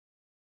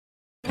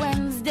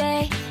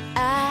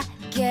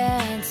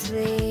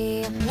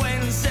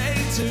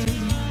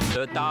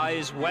daughter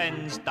dies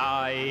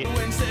Wednesday.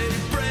 Wednesday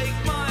break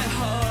my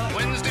heart.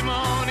 Wednesday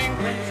morning.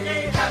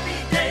 Wednesday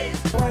happy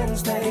days.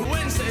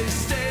 Wednesday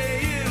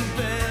stay in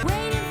bed.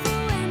 Waiting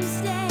for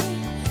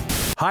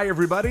Wednesday. Hi,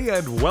 everybody,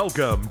 and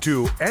welcome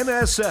to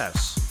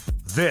NSS.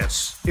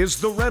 This is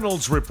the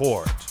Reynolds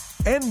Report.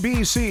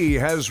 NBC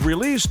has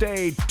released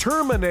a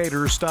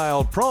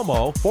Terminator-style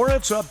promo for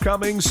its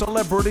upcoming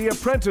Celebrity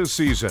Apprentice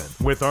season,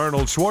 with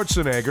Arnold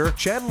Schwarzenegger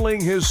channeling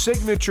his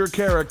signature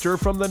character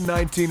from the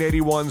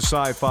 1981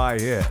 sci-fi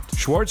hit.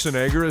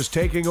 Schwarzenegger is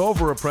taking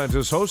over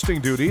Apprentice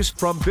hosting duties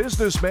from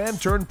businessman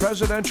turned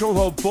presidential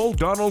hopeful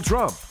Donald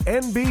Trump.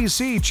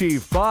 NBC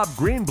chief Bob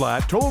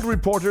Greenblatt told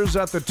reporters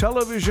at the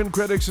Television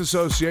Critics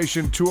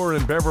Association tour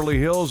in Beverly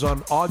Hills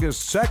on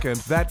August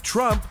 2nd that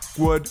Trump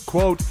would,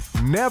 quote,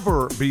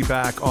 never be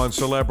back on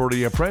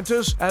Celebrity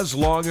Apprentice as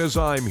long as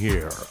I'm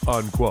here,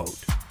 unquote.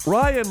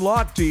 Ryan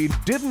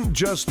Lochte didn't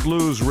just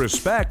lose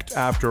respect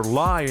after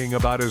lying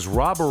about his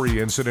robbery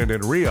incident in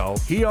Rio.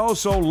 He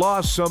also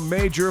lost some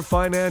major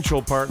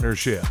financial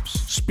partnerships.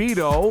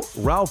 Speedo,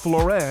 Ralph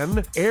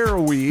Lauren,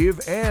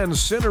 Airweave, and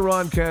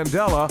Cineron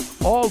Candela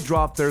all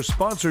dropped their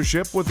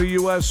sponsorship with the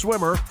U.S.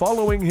 swimmer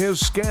following his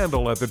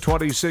scandal at the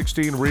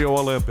 2016 Rio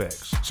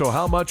Olympics. So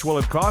how much will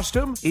it cost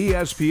him?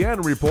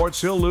 ESPN reports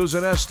he'll lose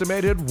an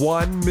estimated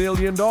 $1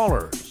 million.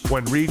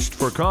 When reached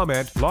for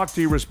comment,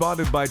 Lochte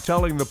responded by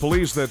telling the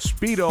police that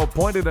Speedo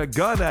pointed a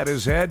gun at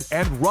his head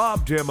and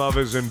robbed him of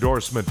his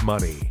endorsement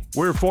money.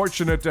 We're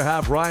fortunate to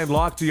have Ryan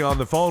Lochte on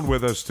the phone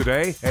with us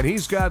today, and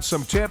he's got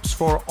some tips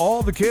for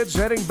all the kids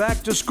heading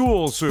back to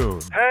school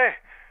soon. Hey,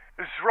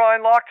 this is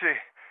Ryan Lochte.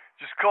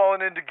 Just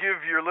calling in to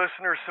give your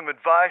listeners some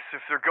advice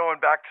if they're going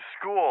back to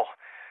school.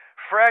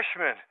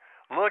 Freshmen,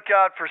 look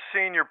out for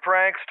senior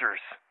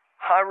pranksters.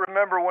 I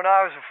remember when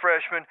I was a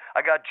freshman,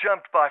 I got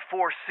jumped by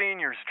 4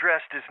 seniors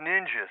dressed as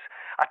ninjas.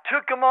 I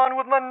took them on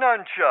with my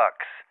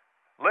nunchucks.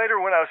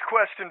 Later, when I was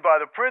questioned by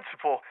the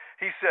principal,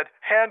 he said,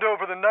 hand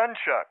over the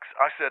nunchucks.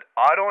 I said,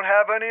 I don't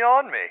have any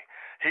on me.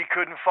 He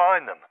couldn't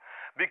find them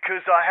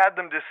because I had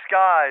them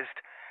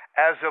disguised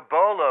as a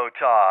bolo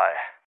tie.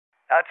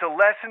 That's a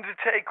lesson to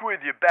take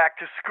with you back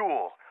to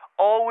school.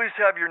 Always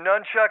have your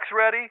nunchucks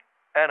ready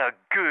and a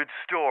good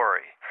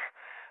story.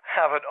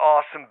 Have an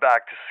awesome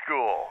back to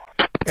school.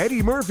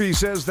 Eddie Murphy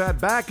says that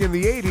back in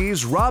the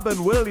 80s,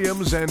 Robin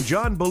Williams and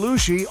John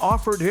Belushi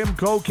offered him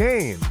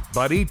cocaine,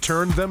 but he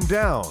turned them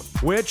down,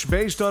 which,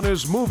 based on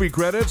his movie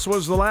credits,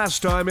 was the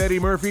last time Eddie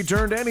Murphy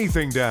turned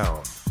anything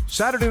down.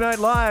 Saturday Night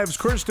Live's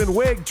Kristen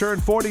Wiig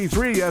turned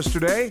 43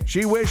 yesterday.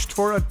 She wished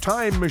for a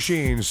time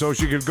machine so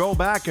she could go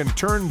back and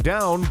turn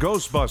down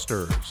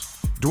Ghostbusters.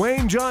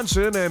 Dwayne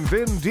Johnson and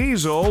Vin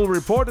Diesel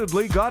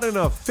reportedly got in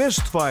a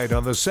fist fight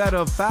on the set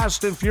of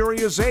Fast and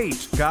Furious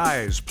 8.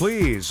 Guys,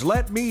 please,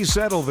 let me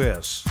settle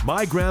this.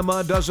 My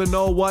grandma doesn't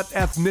know what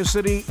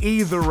ethnicity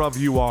either of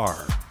you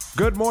are.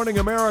 Good Morning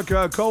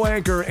America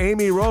co-anchor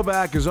Amy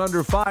Robach is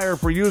under fire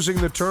for using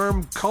the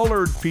term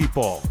colored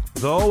people.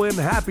 Though in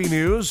happy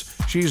news,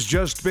 she's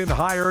just been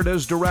hired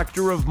as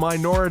director of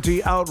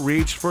minority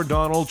outreach for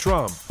Donald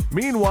Trump.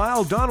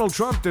 Meanwhile, Donald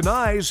Trump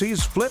denies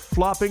he's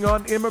flip-flopping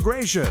on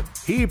immigration.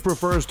 He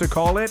prefers to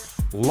call it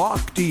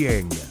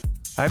Lochteing.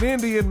 An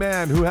Indian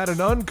man who had an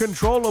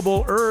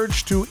uncontrollable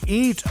urge to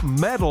eat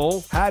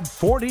metal had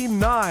 40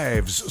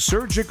 knives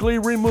surgically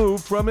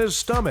removed from his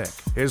stomach.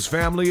 His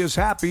family is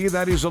happy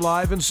that he's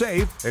alive and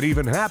safe, and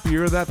even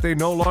happier that they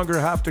no longer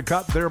have to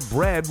cut their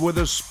bread with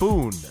a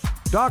spoon.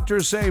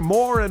 Doctors say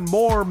more and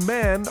more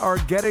men are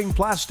getting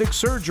plastic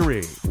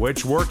surgery,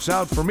 which works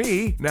out for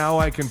me. Now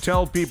I can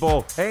tell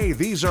people, hey,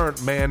 these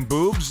aren't man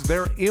boobs,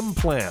 they're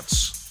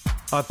implants.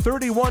 A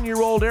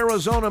 31-year-old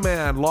Arizona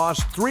man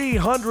lost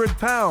 300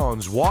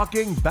 pounds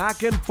walking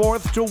back and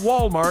forth to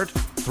Walmart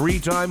 3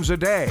 times a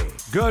day.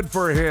 Good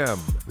for him.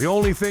 The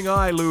only thing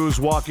I lose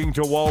walking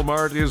to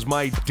Walmart is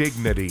my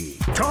dignity.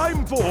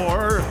 Time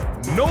for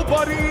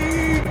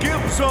Nobody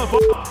Gives a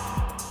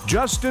F***.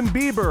 Justin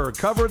Bieber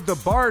covered the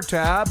bar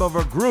tab of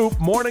a group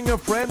mourning a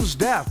friend's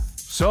death.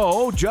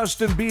 So,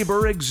 Justin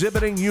Bieber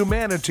exhibiting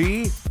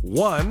humanity.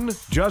 1.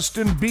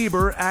 Justin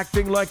Bieber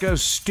acting like a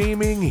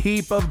steaming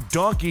heap of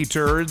donkey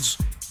turds.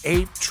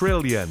 8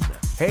 trillion.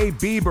 Hey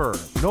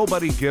Bieber,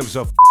 nobody gives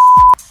a f***.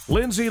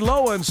 Lindsay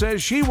Lohan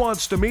says she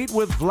wants to meet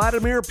with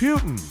Vladimir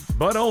Putin,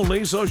 but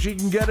only so she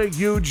can get a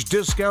huge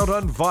discount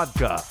on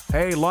vodka.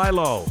 Hey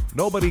Lilo,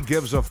 nobody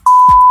gives a f***.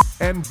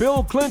 And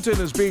Bill Clinton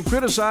is being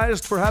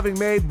criticized for having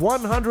made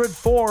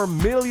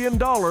 $104 million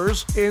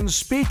in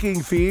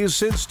speaking fees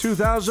since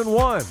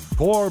 2001.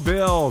 Poor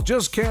Bill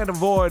just can't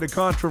avoid a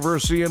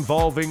controversy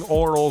involving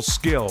oral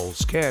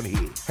skills, can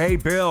he? Hey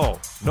Bill,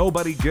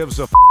 nobody gives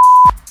a f***.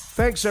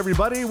 Thanks,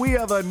 everybody. We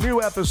have a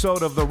new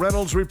episode of the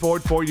Reynolds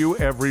Report for you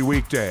every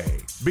weekday.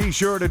 Be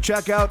sure to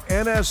check out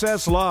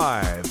NSS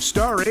Live,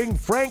 starring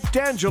Frank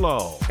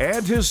D'Angelo,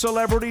 and his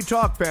celebrity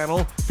talk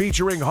panel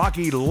featuring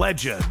hockey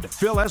legend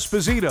Phil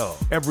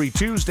Esposito every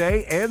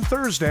Tuesday and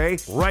Thursday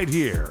right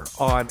here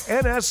on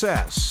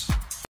NSS.